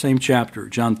 34, same chapter,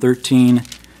 John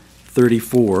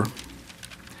 13:34.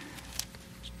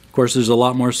 Of course, there's a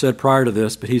lot more said prior to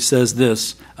this, but he says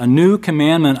this, "A new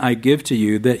commandment I give to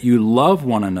you, that you love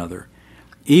one another,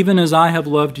 even as I have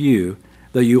loved you,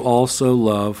 that you also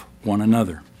love one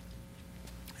another.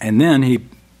 And then he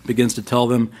begins to tell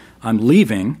them, I'm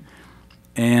leaving,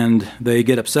 and they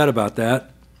get upset about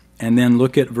that. And then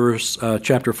look at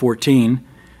chapter 14,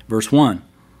 verse 1.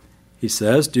 He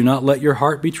says, do not let your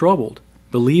heart be troubled.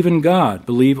 Believe in God.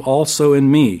 Believe also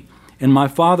in me. In my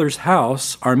Father's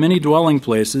house are many dwelling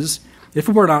places. If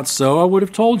it were not so, I would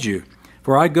have told you.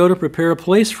 For I go to prepare a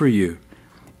place for you.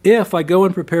 If I go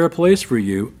and prepare a place for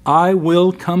you, I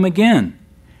will come again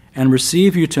and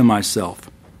receive you to myself,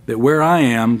 that where I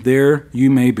am, there you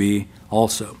may be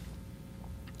also.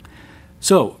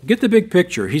 So, get the big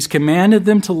picture. He's commanded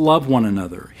them to love one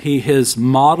another. He has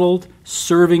modeled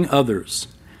serving others.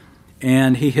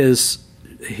 And he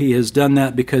has done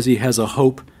that because he has a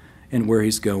hope in where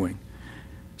he's going.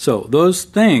 So, those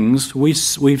things we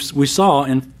saw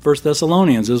in 1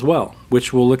 Thessalonians as well,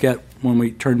 which we'll look at when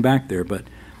we turn back there. But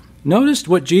notice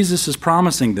what Jesus is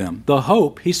promising them. The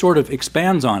hope, he sort of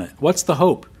expands on it. What's the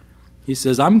hope? He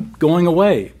says, I'm going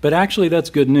away. But actually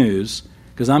that's good news,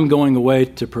 because I'm going away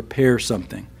to prepare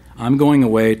something. I'm going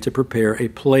away to prepare a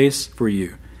place for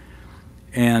you.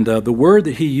 And the word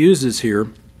that he uses here,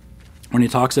 when he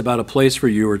talks about a place for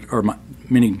you, or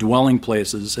many dwelling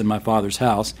places in my Father's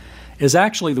house, is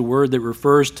actually the word that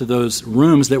refers to those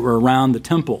rooms that were around the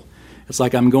temple. It's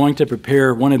like I'm going to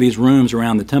prepare one of these rooms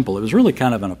around the temple. It was really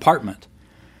kind of an apartment,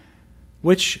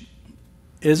 which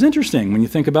is interesting when you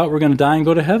think about we're going to die and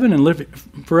go to heaven and live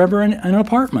forever in an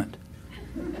apartment.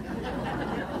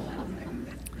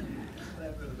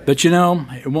 But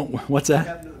what's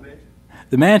that?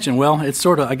 The mansion, well, it's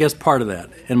sort of, I guess, part of that.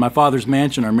 In my Father's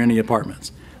mansion are many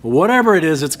apartments. Whatever it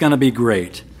is, it's going to be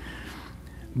great.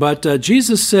 But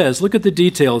Jesus says, look at the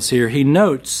details here. He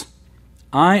notes,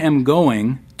 I am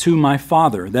going to my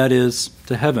Father, that is,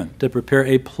 to heaven, to prepare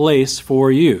a place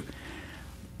for you.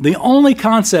 The only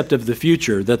concept of the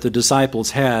future that the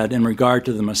disciples had in regard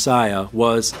to the Messiah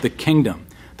was the kingdom,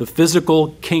 the physical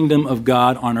kingdom of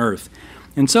God on earth.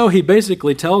 And so he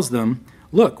basically tells them,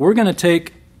 look, we're going to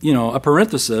take a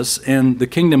parenthesis in the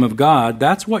kingdom of God.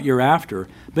 That's what you're after.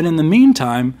 But in the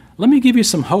meantime, let me give you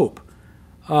some hope.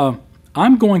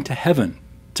 I'm going to heaven,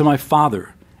 to my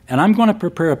Father, and I'm going to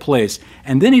prepare a place.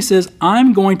 And then he says,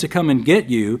 I'm going to come and get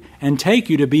you and take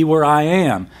you to be where I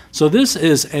am. So this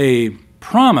is a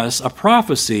promise, a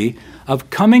prophecy of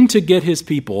coming to get his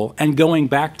people and going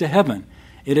back to heaven.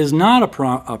 It is not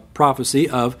a prophecy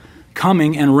of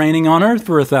coming and reigning on earth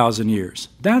for 1,000 years.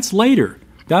 That's later.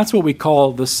 That's what we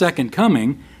call the second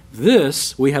coming.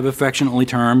 This we have affectionately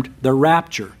termed the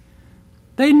rapture.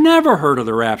 They never heard of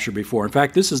the rapture before. In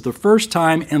fact, this is the first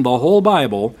time in the whole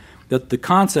Bible that the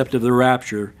concept of the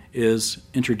rapture is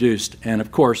introduced. And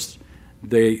of course,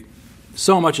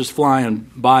 so much is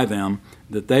flying by them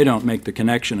that they don't make the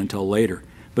connection until later.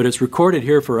 But it's recorded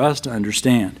here for us to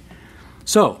understand.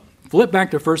 So, flip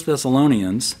back to 1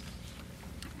 Thessalonians,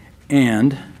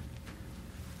 and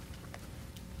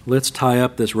let's tie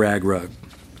up this rag rug.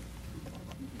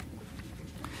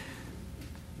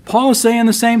 Paul is saying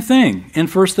the same thing in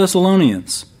 1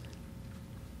 Thessalonians.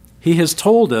 He has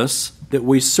told us that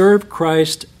we serve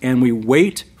Christ and we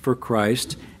wait for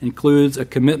Christ, includes a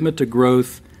commitment to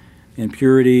growth in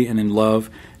purity and in love.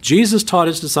 Jesus taught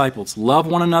his disciples, love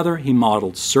one another. He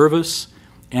modeled service,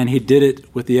 and he did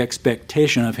it with the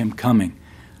expectation of him coming.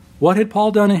 What had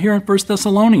Paul done here in 1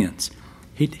 Thessalonians?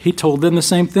 He told them the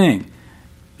same thing.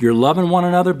 You're loving one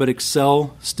another, but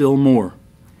excel still more.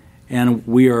 And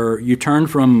you turn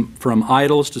from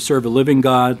idols to serve a living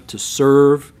God, to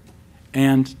serve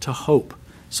and to hope.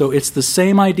 So it's the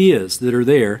same ideas that are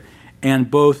there,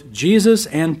 and both Jesus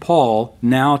and Paul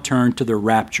now turn to the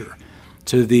rapture,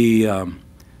 to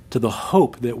the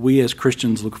hope that we as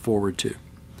Christians look forward to.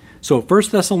 So 1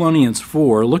 Thessalonians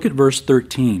 4, look at verse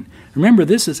 13. Remember,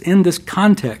 this is in this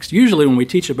context. Usually when we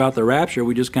teach about the rapture,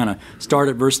 we just kind of start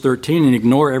at verse 13 and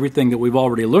ignore everything that we've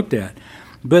already looked at.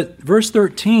 But verse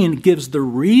 13 gives the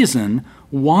reason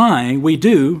why we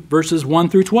do verses 1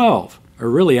 through 12, or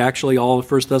really actually all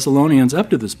of 1 Thessalonians up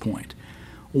to this point.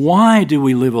 Why do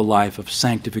we live a life of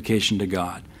sanctification to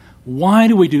God? Why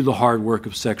do we do the hard work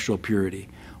of sexual purity?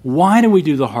 Why do we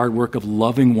do the hard work of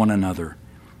loving one another?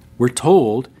 We're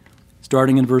told,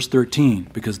 starting in verse 13,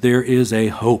 because there is a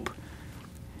hope.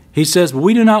 He says,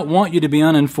 we do not want you to be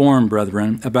uninformed,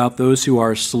 brethren, about those who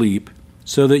are asleep,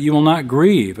 so that you will not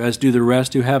grieve, as do the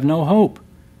rest who have no hope.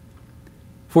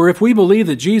 For if we believe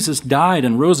that Jesus died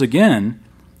and rose again,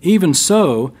 even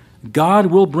so, God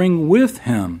will bring with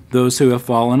him those who have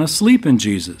fallen asleep in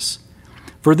Jesus.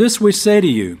 For this we say to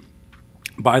you,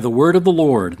 by the word of the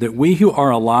Lord, that we who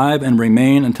are alive and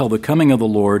remain until the coming of the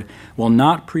Lord will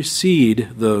not precede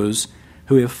those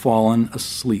who have fallen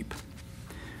asleep.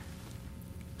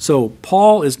 So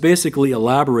Paul is basically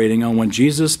elaborating on when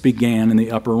Jesus began in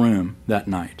the upper room that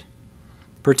night.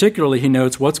 Particularly, he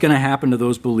notes what's going to happen to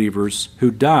those believers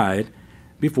who died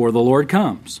before the Lord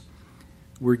comes.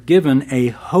 We're given a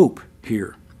hope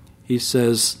here. He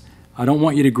says, I don't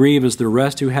want you to grieve as the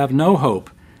rest who have no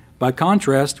hope. By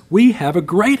contrast, we have a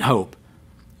great hope.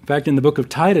 In fact, in the book of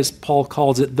Titus, Paul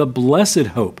calls it the blessed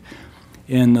hope.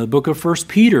 In the book of 1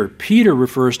 Peter, Peter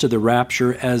refers to the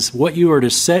rapture as what you are to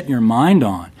set your mind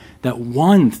on, that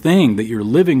one thing that you're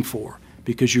living for,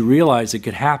 because you realize it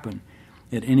could happen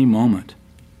at any moment.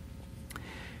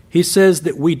 He says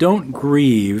that we don't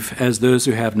grieve as those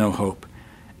who have no hope.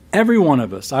 Every one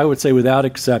of us, I would say without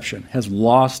exception, has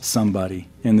lost somebody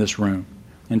in this room.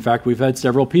 In fact, we've had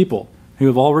several people who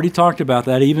have already talked about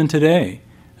that even today,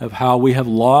 of how we have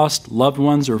lost loved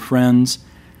ones or friends,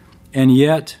 and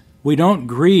yet we don't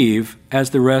grieve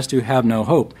as the rest who have no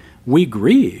hope. We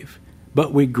grieve,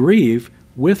 but we grieve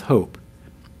with hope.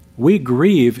 We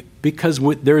grieve because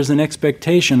there is an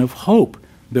expectation of hope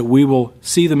that we will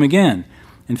see them again.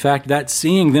 In fact, that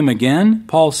seeing them again,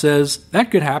 Paul says,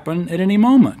 that could happen at any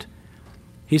moment.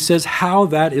 He says how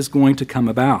that is going to come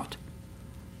about.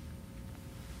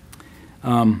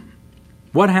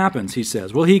 What happens, he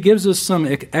says? Well, he gives us some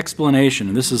explanation,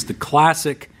 and this is the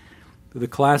classic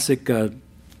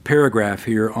paragraph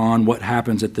here on what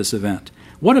happens at this event.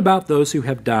 What about those who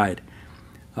have died?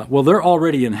 Well, they're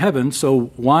already in heaven,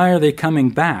 so why are they coming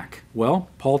back? Well,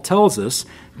 Paul tells us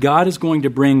God is going to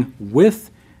bring with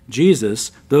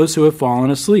Jesus those who have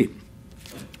fallen asleep.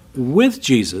 With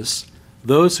Jesus,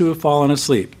 those who have fallen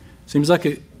asleep. Seems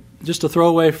like just a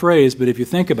throwaway phrase, but if you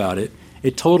think about it,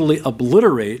 it totally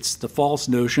obliterates the false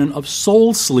notion of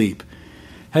soul sleep.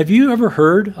 Have you ever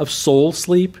heard of soul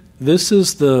sleep? This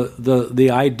is the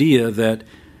idea that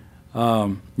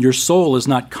your soul is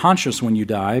not conscious when you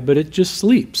die, but it just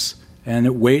sleeps, and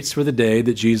it waits for the day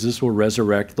that Jesus will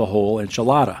resurrect the whole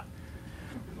enchilada.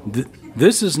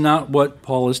 This is not what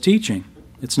Paul is teaching.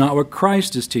 It's not what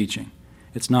Christ is teaching.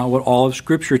 It's not what all of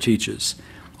Scripture teaches.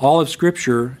 All of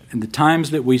Scripture, in the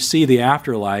times that we see the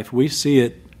afterlife, we see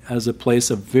it as a place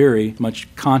of very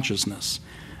much consciousness.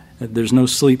 There's no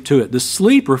sleep to it. The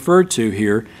sleep referred to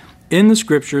here in the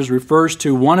Scriptures refers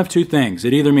to one of two things.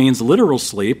 It either means literal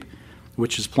sleep,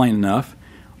 which is plain enough,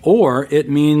 or it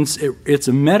means it's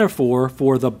a metaphor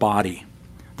for the body.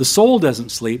 The soul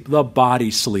doesn't sleep, the body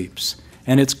sleeps.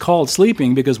 And it's called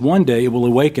sleeping because one day it will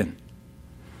awaken.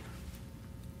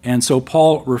 And so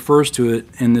Paul refers to it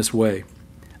in this way.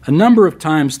 A number of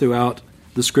times throughout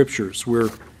the Scriptures,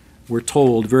 we're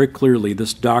told very clearly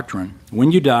this doctrine.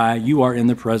 When you die, you are in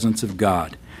the presence of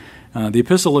God. The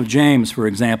Epistle of James, for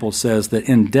example, says that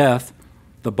in death,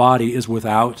 the body is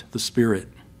without the spirit,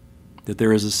 that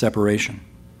there is a separation.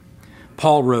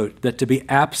 Paul wrote that to be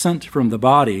absent from the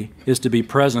body is to be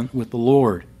present with the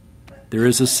Lord. There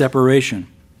is a separation.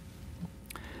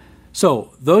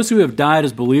 So, those who have died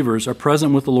as believers are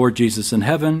present with the Lord Jesus in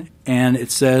heaven, and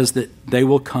it says that they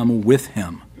will come with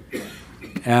him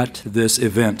at this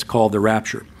event called the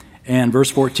rapture. And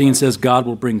verse 14 says God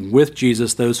will bring with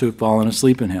Jesus those who have fallen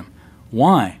asleep in him.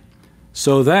 Why?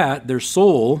 So that their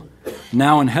soul,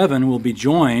 now in heaven, will be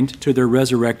joined to their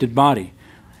resurrected body.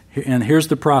 And here's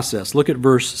the process. Look at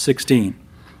verse 16.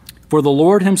 For the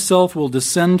Lord himself will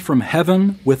descend from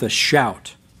heaven with a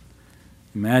shout.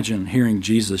 Imagine hearing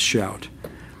Jesus shout.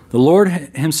 The Lord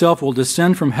himself will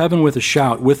descend from heaven with a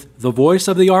shout, with the voice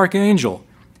of the archangel,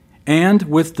 and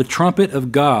with the trumpet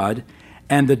of God,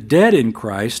 and the dead in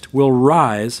Christ will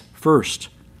rise first.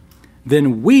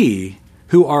 Then we,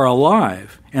 who are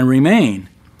alive and remain,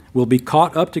 will be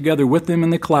caught up together with them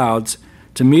in the clouds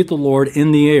to meet the Lord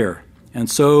in the air. And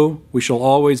so we shall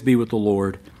always be with the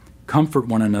Lord. Comfort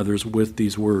one another with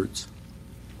these words.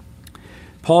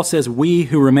 Paul says, we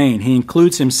who remain. He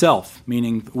includes himself,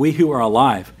 meaning we who are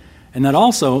alive. And that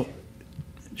also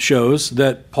shows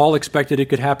that Paul expected it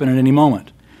could happen at any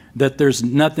moment, that there's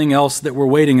nothing else that we're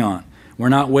waiting on. We're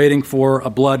not waiting for a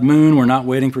blood moon. We're not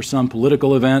waiting for some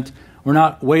political event. We're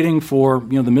not waiting for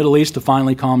the Middle East to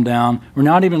finally calm down. We're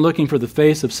not even looking for the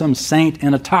face of some saint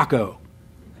in a taco.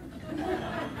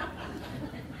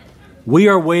 We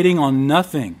are waiting on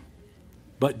nothing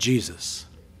but Jesus.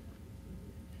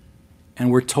 And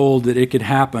we're told that it could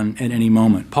happen at any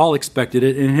moment. Paul expected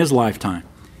it in his lifetime,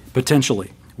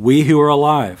 potentially. We who are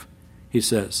alive, he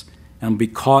says, and be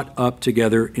caught up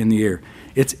together in the air.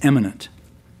 It's imminent.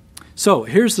 So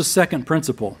here's the second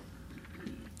principle.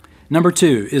 Number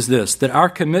 2 is this, that our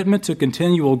commitment to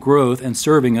continual growth and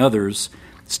serving others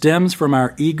stems from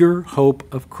our eager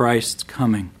hope of Christ's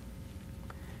coming.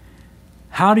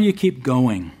 How do you keep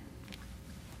going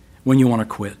when you want to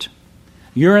quit?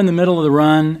 You're in the middle of the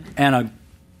run and a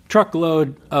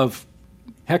truckload of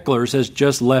hecklers has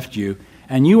just left you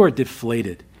and you are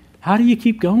deflated. How do you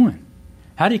keep going?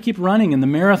 How do you keep running in the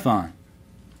marathon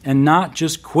and not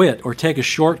just quit or take a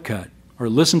shortcut or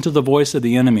listen to the voice of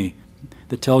the enemy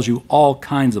that tells you all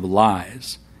kinds of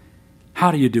lies?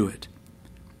 How do you do it?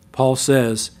 Paul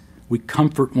says, we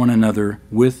comfort one another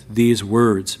with these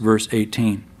words, verse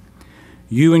 18.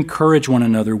 You encourage one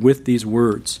another with these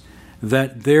words,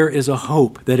 that there is a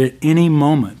hope that at any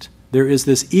moment there is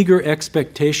this eager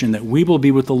expectation that we will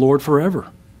be with the Lord forever.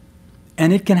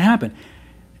 And it can happen.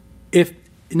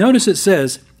 Notice it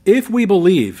says, if we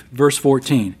believe, verse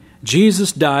 14,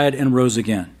 Jesus died and rose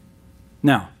again.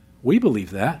 Now, we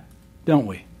believe that, don't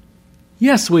we?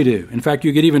 Yes, we do. In fact,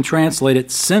 you could even translate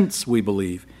it, since we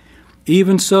believe.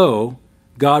 Even so,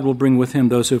 God will bring with him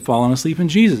those who have fallen asleep in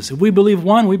Jesus. If we believe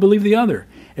one, we believe the other.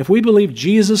 If we believe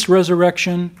Jesus'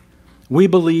 resurrection, we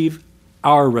believe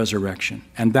our resurrection.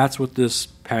 And that's what this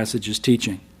passage is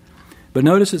teaching. But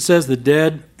notice it says the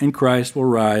dead in Christ will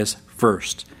rise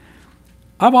first.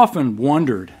 I've often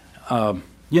wondered,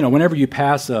 whenever you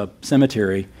pass a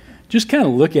cemetery, just kind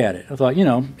of look at it. I thought,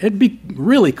 it'd be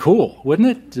really cool, wouldn't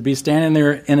it, to be standing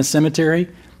there in a cemetery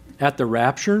at the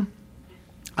rapture?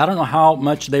 I don't know how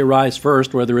much they rise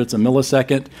first, whether it's a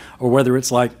millisecond or whether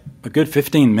it's like a good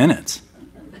 15 minutes.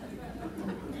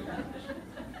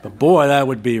 But boy, that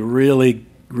would be really,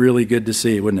 really good to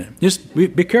see, wouldn't it? Just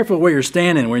be careful where you're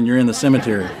standing when you're in the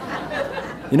cemetery.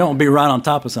 You don't want to be right on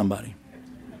top of somebody.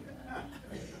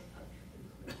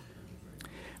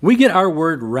 We get our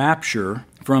word rapture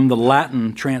from the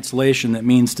Latin translation that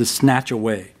means to snatch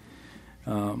away.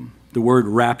 The word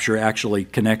rapture actually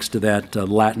connects to that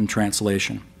Latin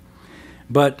translation.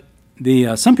 But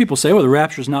some people say, the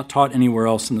rapture is not taught anywhere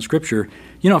else in the Scripture.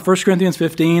 1 Corinthians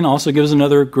 15 also gives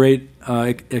another great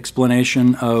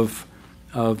explanation of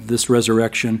this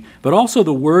resurrection. But also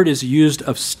the word is used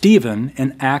of Stephen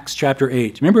in Acts chapter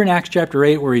 8. Remember in Acts chapter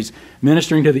 8 where he's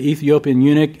ministering to the Ethiopian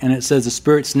eunuch and it says the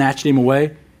Spirit snatched him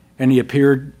away and he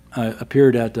appeared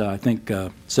at,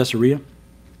 Caesarea?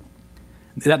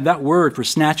 That word for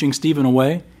snatching Stephen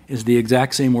away is the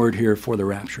exact same word here for the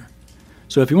rapture.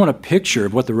 So if you want a picture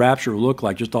of what the rapture will look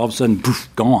like, just all of a sudden, poof,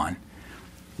 gone,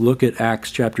 look at Acts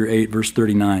chapter 8, verse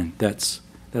 39. That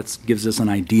gives us an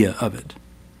idea of it.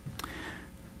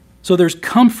 So there's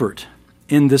comfort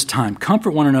in this time.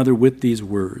 Comfort one another with these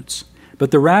words.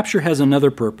 But the rapture has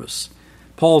another purpose.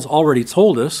 Paul's already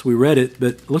told us, we read it,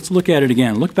 but let's look at it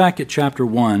again. Look back at chapter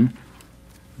 1,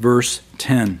 verse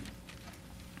 10.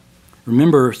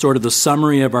 Remember, sort of the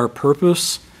summary of our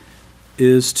purpose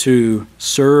is to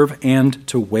serve and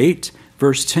to wait.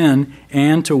 Verse 10,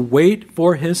 and to wait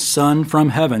for his Son from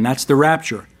heaven. That's the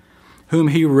rapture. Whom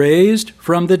he raised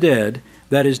from the dead,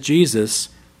 that is Jesus,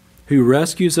 who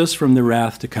rescues us from the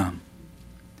wrath to come.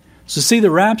 So see,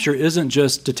 the rapture isn't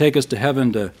just to take us to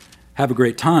heaven to have a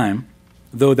great time,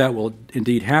 though that will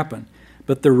indeed happen.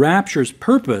 But the rapture's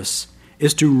purpose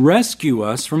is to rescue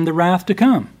us from the wrath to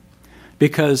come.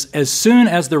 Because as soon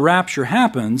as the rapture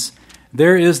happens,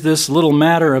 there is this little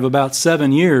matter of about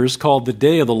 7 years called the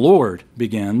day of the Lord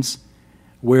begins,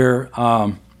 where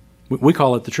we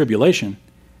call it the tribulation.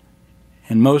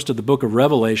 And most of the book of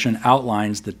Revelation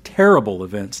outlines the terrible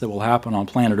events that will happen on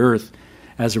planet Earth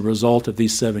as a result of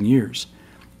these 7 years.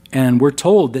 And we're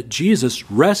told that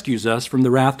Jesus rescues us from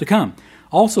the wrath to come.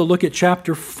 Also look at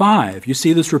chapter 5. You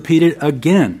see this repeated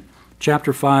again.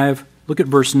 Chapter 5, look at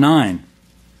verse 9.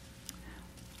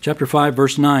 Chapter 5,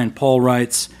 verse 9, Paul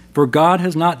writes, "For God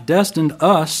has not destined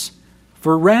us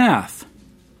for wrath,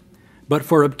 but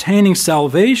for obtaining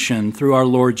salvation through our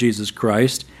Lord Jesus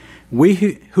Christ,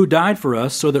 we who died for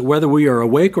us, so that whether we are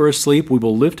awake or asleep, we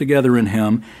will live together in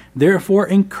him. Therefore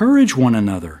encourage one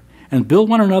another and build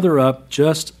one another up,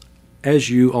 just as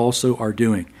you also are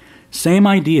doing." Same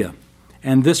idea.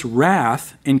 And this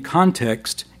wrath, in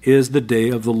context, is the day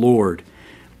of the Lord.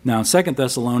 Now, in 2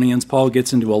 Thessalonians, Paul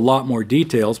gets into a lot more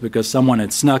details because someone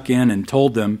had snuck in and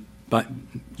told them, but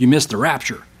you missed the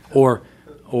rapture. Or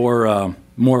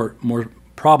more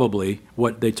probably,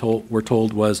 what they were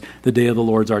told was the day of the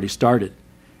Lord's already started.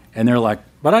 And they're like,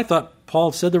 but I thought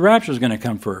Paul said the rapture is going to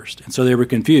come first. And so they were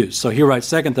confused. So he writes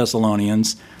 2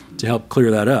 Thessalonians to help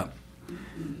clear that up.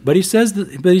 But he says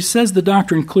the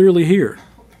doctrine clearly here,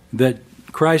 that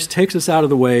Christ takes us out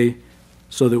of the way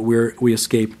so that we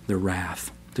escape the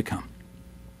wrath to come.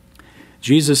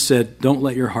 Jesus said, don't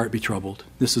let your heart be troubled.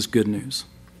 This is good news.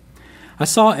 I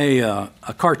saw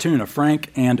a cartoon, a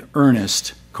Frank and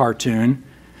Ernest cartoon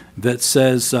that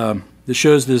says that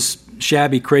shows this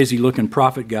shabby, crazy-looking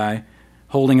prophet guy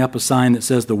holding up a sign that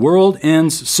says, "The world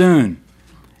ends soon."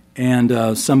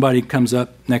 And somebody comes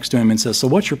up next to him and says, "So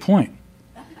what's your point?"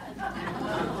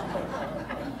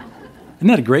 Isn't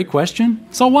that a great question?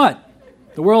 So what?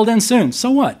 The world ends soon. So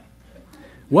what?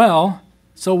 Well,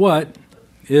 so what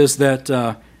is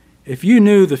that if you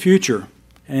knew the future,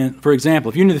 and for example,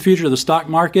 if you knew the future of the stock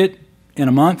market in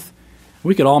a month,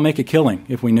 we could all make a killing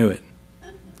if we knew it.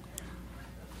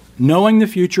 Knowing the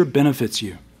future benefits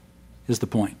you, is the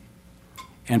point.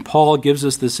 And Paul gives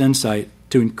us this insight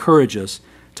to encourage us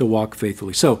to walk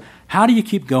faithfully. So, how do you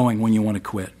keep going when you want to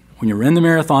quit? When you're in the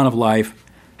marathon of life,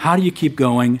 how do you keep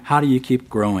going? How do you keep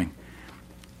growing?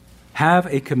 Have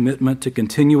a commitment to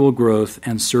continual growth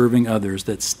and serving others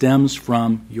that stems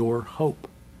from your hope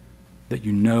that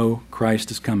you know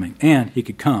Christ is coming, and he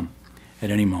could come at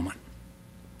any moment.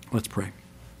 Let's pray.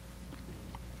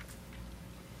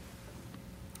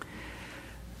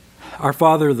 Our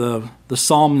Father, the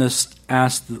psalmist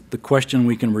asked the question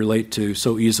we can relate to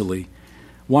so easily.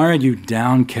 Why are you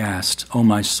downcast, O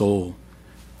my soul?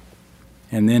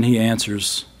 And then he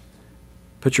answers,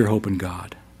 put your hope in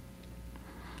God.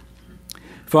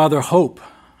 Father, hope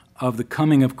of the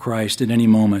coming of Christ at any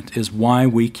moment is why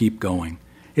we keep going.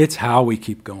 It's how we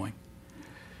keep going.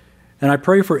 And I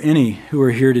pray for any who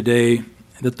are here today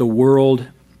that the world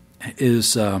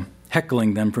is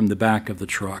heckling them from the back of the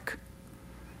truck,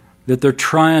 that they're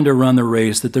trying to run the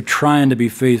race, that they're trying to be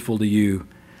faithful to you.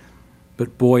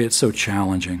 But boy, it's so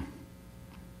challenging.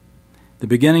 The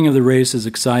beginning of the race is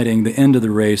exciting. The end of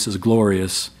the race is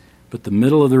glorious. But the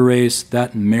middle of the race,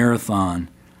 that marathon,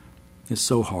 is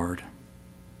so hard.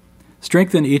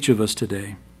 Strengthen each of us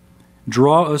today.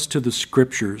 Draw us to the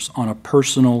Scriptures on a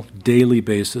personal, daily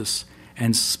basis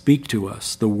and speak to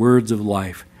us the words of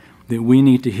life that we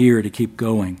need to hear to keep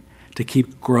going, to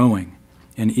keep growing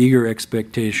in eager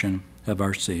expectation of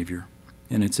our Savior.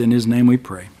 And it's in His name we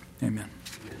pray. Amen.